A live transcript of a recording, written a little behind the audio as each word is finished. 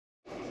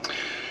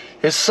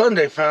It's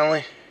Sunday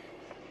finally.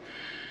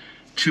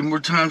 2 more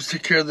times to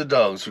take care of the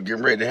dogs. We're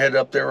getting ready to head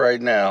up there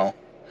right now.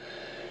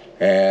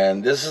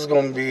 And this is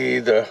going to be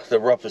the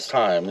roughest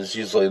time. It's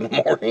usually in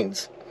the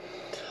mornings.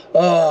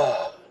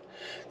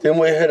 Then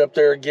we head up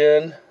there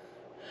again.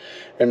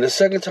 And the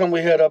second time we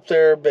head up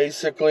there,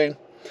 basically,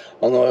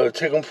 I'm going to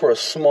take them for a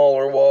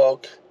smaller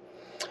walk.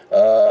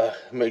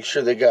 Make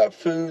sure they got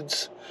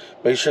foods.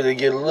 Make sure they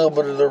get a little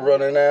bit of their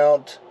running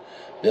out.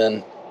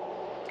 Then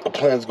the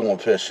plan's going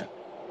fishing.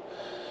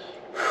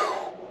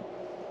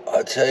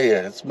 I tell you,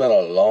 it's been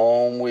a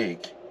long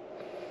week.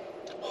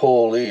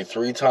 Holy,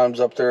 3 times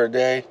up there a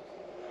day.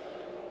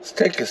 It's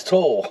taking its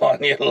toll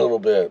on you a little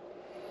bit.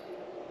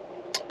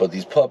 But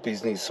these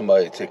puppies need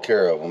somebody to take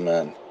care of them,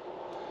 and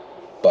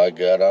by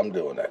God, I'm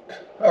doing it.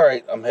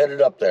 Alright, I'm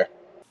headed up there.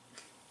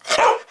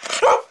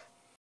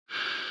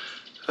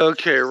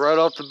 Okay, right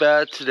off the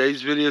bat,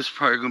 today's video is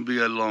probably going to be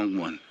a long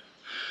one.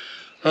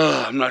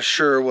 I'm not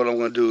sure what I'm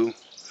going to do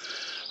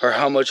or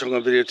how much I'm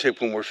going to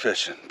videotape when we're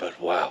fishing, but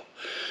wow.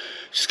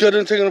 Just got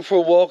in taking them for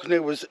a walk, and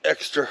it was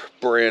extra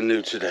brand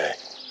new today.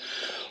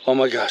 Oh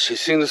my gosh, I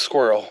seen the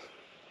squirrel.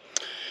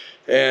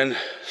 And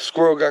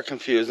squirrel got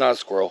confused. Not a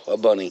squirrel, a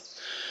bunny.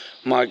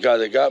 My God,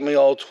 they got me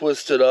all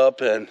twisted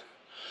up, and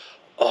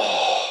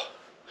I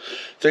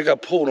think I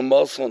pulled a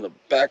muscle in the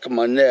back of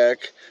my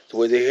neck, the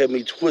way they had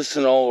me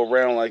twisting all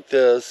around like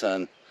this,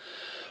 and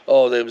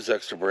that was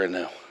extra brand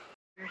new.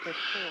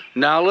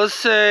 Now let's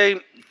say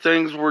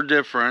things were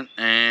different,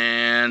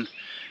 and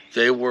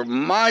they were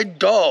my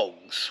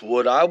dogs.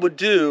 What I would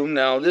do,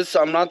 now this,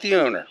 I'm not the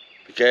owner,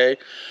 okay?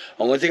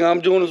 Only thing I'm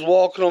doing is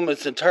walking them.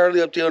 It's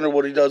entirely up to the owner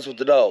what he does with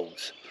the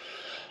dogs.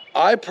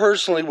 I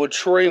personally would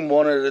train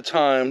one at a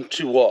time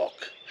to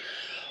walk.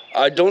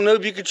 I don't know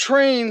if you could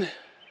train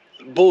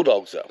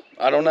bulldogs though.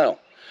 I don't know.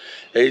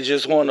 They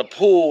just want to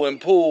pull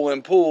and pull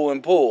and pull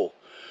and pull.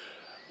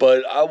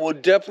 But I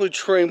would definitely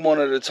train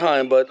one at a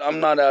time, but I'm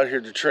not out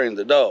here to train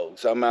the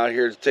dogs. I'm out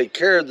here to take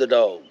care of the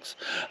dogs.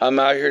 I'm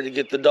out here to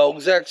get the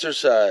dogs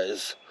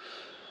exercise.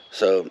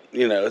 So,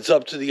 it's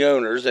up to the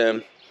owners.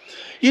 And,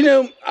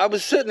 I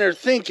was sitting there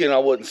thinking, I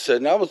was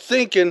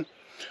thinking,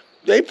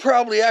 they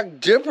probably act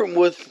different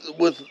with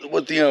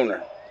the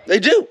owner. They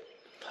do.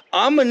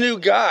 I'm a new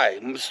guy.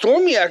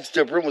 Stormy acts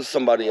different with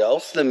somebody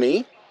else than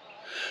me.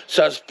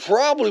 So that's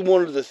probably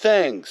one of the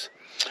things.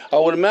 I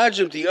would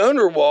imagine if the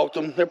owner walked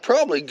them, they're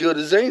probably good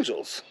as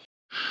angels.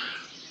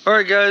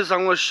 Alright guys,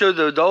 I'm going to show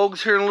the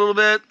dogs here in a little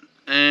bit.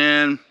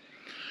 And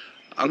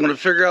I'm going to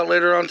figure out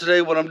later on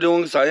today what I'm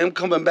doing, because I am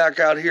coming back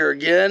out here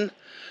again.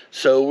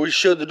 So we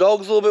show the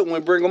dogs a little bit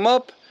when we bring them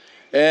up.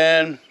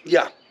 And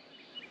yeah,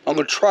 I'm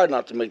going to try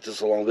not to make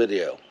this a long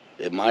video.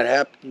 It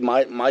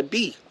might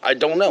be. I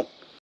don't know.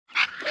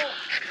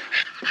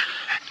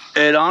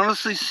 It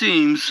honestly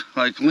seems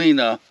like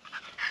Lena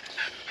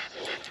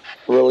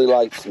really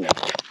likes me.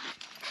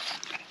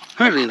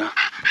 Hi, Lena.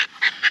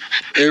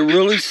 It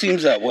really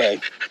seems that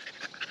way.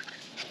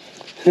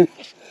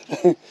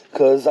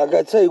 Because I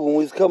gotta tell you, when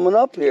we was coming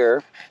up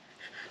here,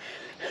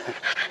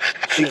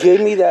 she gave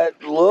me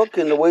that look,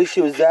 and the way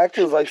she was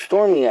acting was like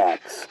Stormy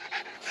acts.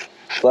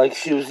 Like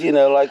she was,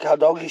 like how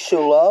doggies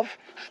show love.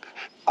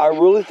 I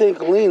really think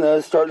Lena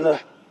is starting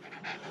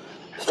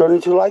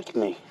to like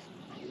me.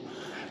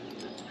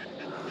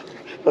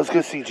 Let's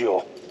go see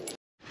Jewel.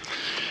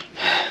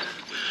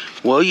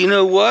 Well, you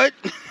know what?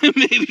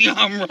 Maybe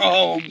I'm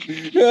wrong.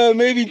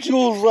 Maybe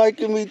Jewel's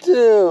liking me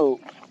too.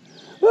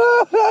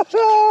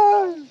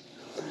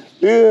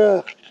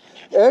 Yeah.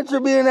 After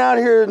being out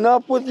here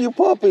enough with you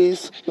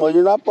puppies, well,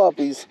 you're not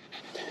puppies.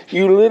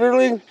 You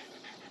literally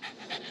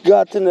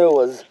got to know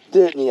us,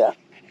 didn't you?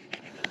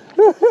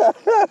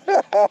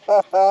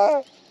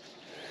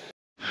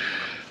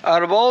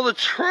 Out of all the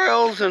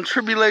trials and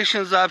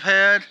tribulations I've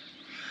had,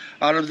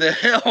 out of the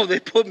hell they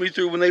put me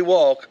through when they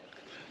walk,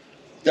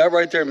 that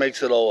right there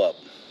makes it all up.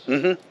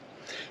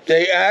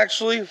 They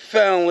actually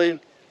finally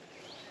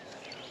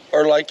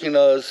are liking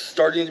us,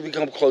 starting to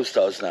become close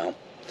to us now.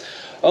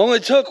 Only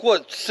took,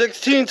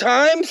 16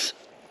 times?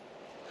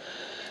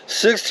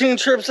 16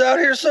 trips out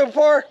here so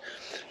far?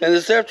 And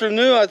this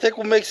afternoon, I think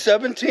we'll make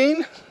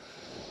 17.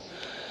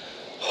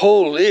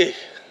 Holy.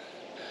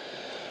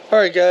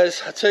 Alright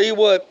guys, I tell you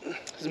what,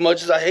 as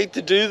much as I hate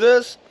to do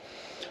this,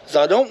 because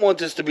I don't want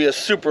this to be a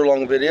super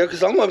long video,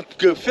 because I'm going to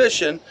go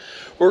fishing.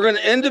 We're going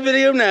to end the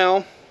video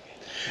now,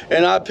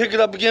 and I'll pick it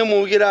up again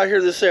when we get out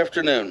here this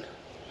afternoon.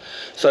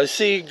 So I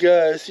see you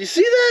guys. You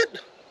see that?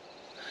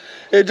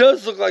 It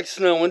does look like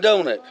snowing,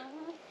 don't it?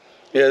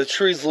 Yeah, the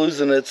tree's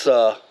losing its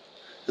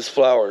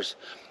flowers.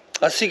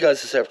 I'll see you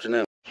guys this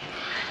afternoon.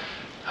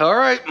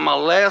 Alright, my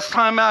last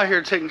time out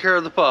here taking care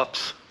of the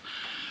pups.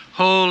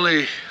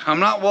 Holy, I'm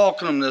not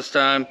walking them this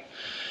time.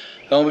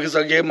 Because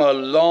I gave them a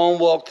long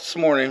walk this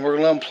morning. We're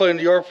going to let them play in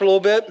the yard for a little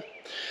bit.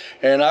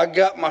 And I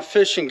got my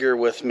fishing gear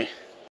with me.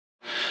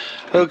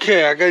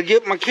 Okay, I got to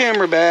get my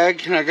camera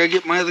bag. And I got to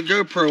get my other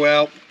GoPro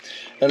out.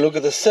 And look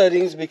at the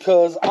settings,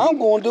 because I'm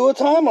going to do a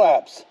time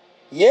lapse.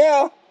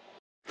 Yeah.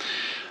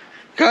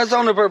 Guys, I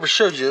don't know if I ever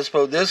showed you this,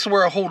 but this is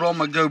where I hold all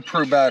my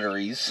GoPro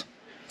batteries.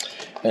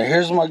 And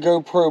here's my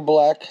GoPro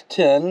Black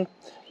 10,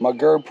 my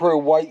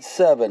GoPro White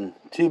 7.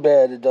 Too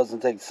bad it doesn't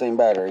take the same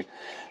battery.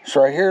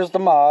 So right here's the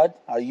mod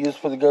I use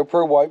for the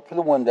GoPro White for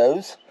the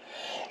windows.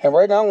 And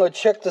right now I'm going to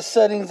check the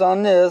settings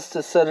on this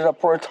to set it up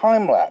for a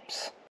time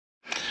lapse.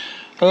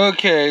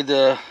 Okay,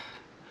 the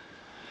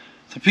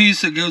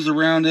piece that goes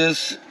around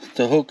this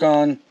to hook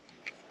on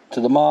to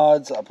the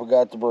mods, I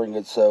forgot to bring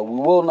it, so we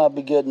will not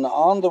be getting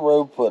on the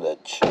road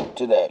footage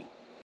today.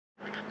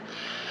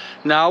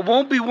 Now, I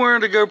won't be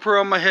wearing the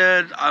GoPro on my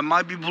head. I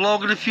might be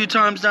vlogging a few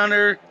times down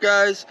there,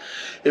 guys.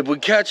 If we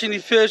catch any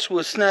fish,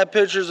 we'll snap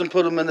pictures and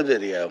put them in the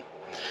video.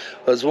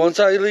 Because once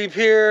I leave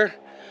here,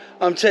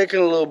 I'm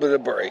taking a little bit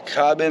of break.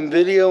 I've been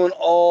videoing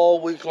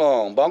all week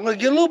long, but I'm going to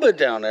get a little bit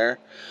down there,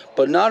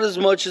 but not as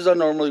much as I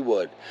normally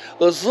would.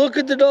 Let's look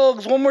at the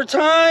dogs one more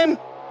time,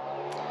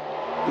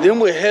 then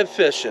we'll head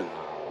fishing.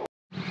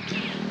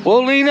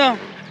 Well, Lena,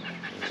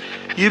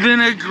 you've been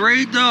a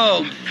great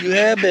dog. You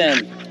have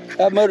been.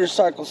 That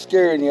motorcycle's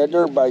scaring you. That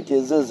dirt bike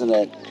is, isn't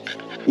it?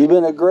 You've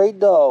been a great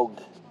dog.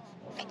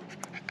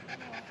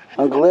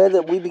 I'm glad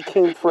that we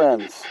became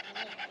friends.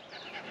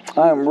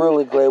 I am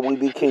really glad we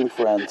became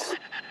friends.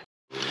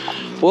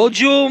 Well,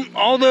 Jewel,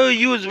 although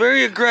you was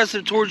very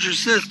aggressive towards your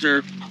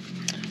sister,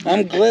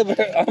 I'm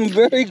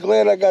very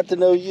glad I got to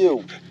know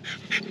you.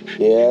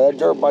 Yeah, that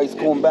dirt bike's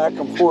going back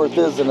and forth,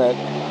 isn't it?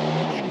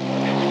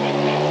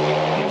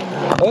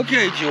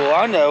 Okay, Jewel,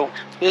 I know.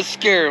 It's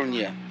scaring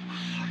you.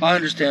 I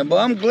understand, but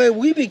I'm glad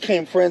we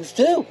became friends,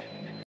 too.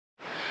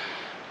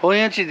 Well,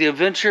 Angie, the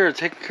adventure of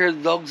taking care of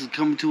the dogs is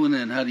coming to an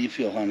end. How do you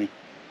feel, honey?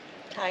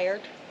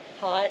 Tired,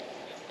 hot.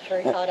 It's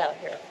very hot out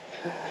here.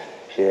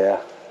 Yeah.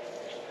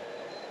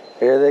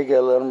 Here they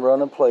go. Let them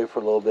run and play for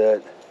a little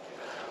bit.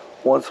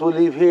 Once we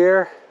leave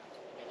here,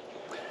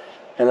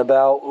 in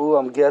about,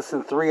 I'm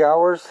guessing 3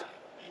 hours,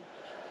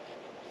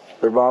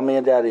 their mommy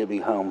and daddy will be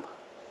home.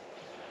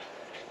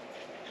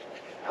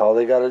 All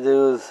they got to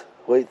do is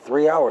wait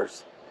 3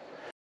 hours.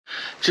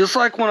 Just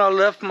like when I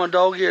left my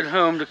doggy at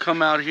home to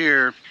come out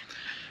here,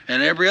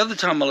 and every other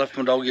time I left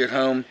my doggy at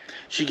home,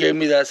 she gave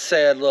me that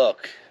sad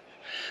look.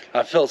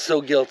 I felt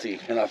so guilty,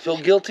 and I feel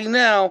guilty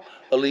now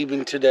of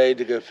leaving today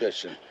to go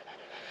fishing.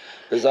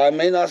 Because I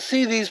may not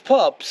see these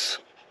pups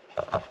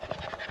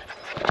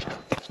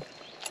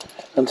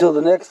until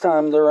the next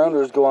time their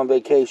owners go on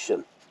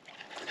vacation.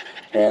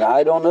 And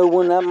I don't know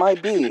when that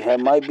might be. It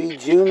might be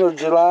June or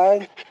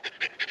July.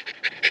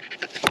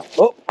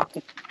 Oh,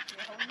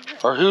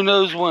 or who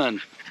knows when.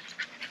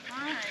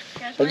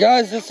 But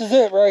guys, this is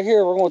it right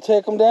here. We're going to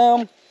take them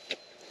down.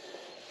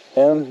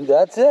 And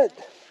that's it.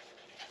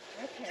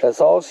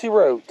 That's all she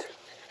wrote.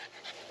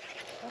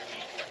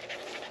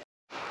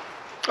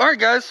 Alright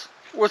guys,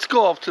 let's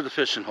go off to the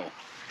fishing hole.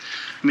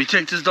 Let me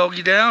take this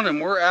doggy down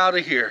and we're out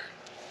of here.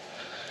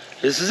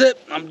 This is it.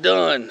 I'm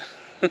done.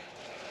 I'm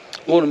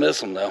going to miss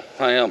them though.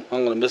 I am.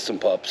 I'm going to miss them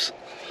pups.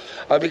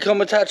 I've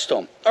become attached to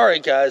them.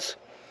 Alright guys.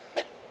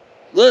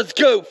 Let's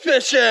go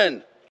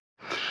fishing!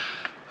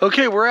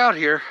 Okay, we're out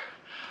here.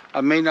 I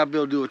may not be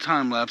able to do a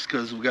time lapse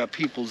because we got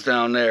peoples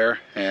down there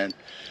and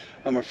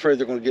I'm afraid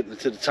they're going to get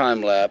into the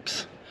time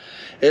lapse.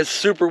 It's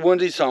super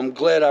windy, so I'm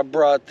glad I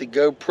brought the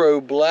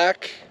GoPro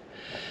Black,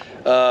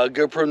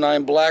 GoPro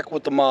 9 Black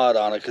with the mod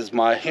on it because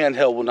my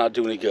handheld will not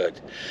do any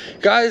good.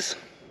 Guys,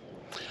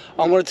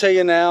 I'm going to tell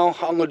you now,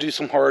 I'm going to do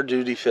some hard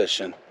duty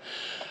fishing.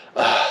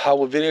 I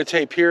will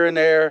videotape here and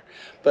there,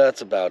 but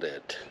that's about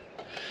it.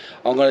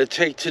 I'm going to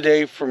take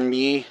today from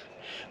me,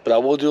 but I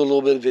will do a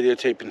little bit of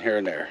videotaping here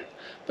and there.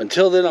 But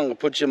until then, I'm going to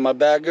put you in my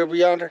bag over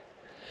yonder,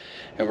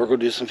 and we're going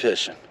to do some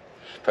fishing.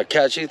 If I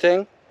catch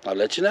anything, I'll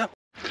let you know.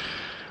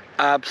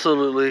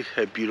 Absolutely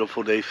a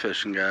beautiful day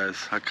fishing,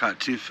 guys. I caught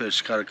 2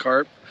 fish, caught a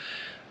carp.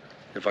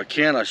 If I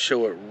can, I'll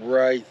show it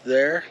right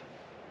there.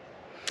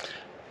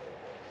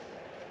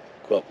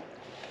 Well,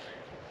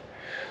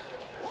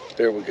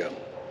 there we go.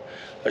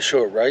 I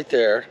show it right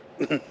there.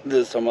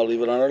 This time I'll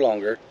leave it on there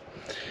longer.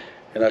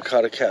 And I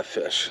caught a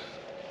catfish.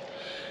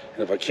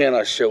 And if I can,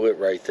 I'll show it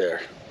right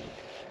there.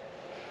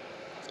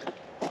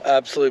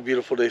 Absolutely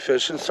beautiful day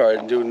fishing. Sorry I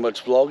didn't do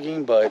much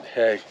vlogging, but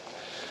hey,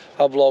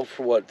 I'll vlog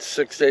for what,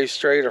 6 days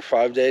straight or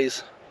 5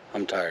 days?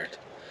 I'm tired.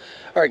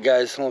 Alright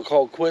guys, I'm going to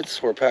call it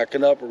quits. We're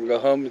packing up. We're going to go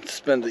home and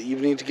spend the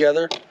evening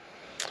together.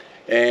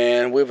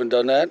 And we haven't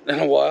done that in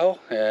a while.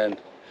 And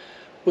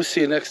we'll see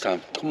you next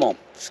time. Come on,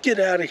 let's get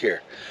out of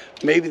here.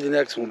 Maybe the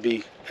next one will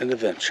be an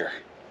adventure.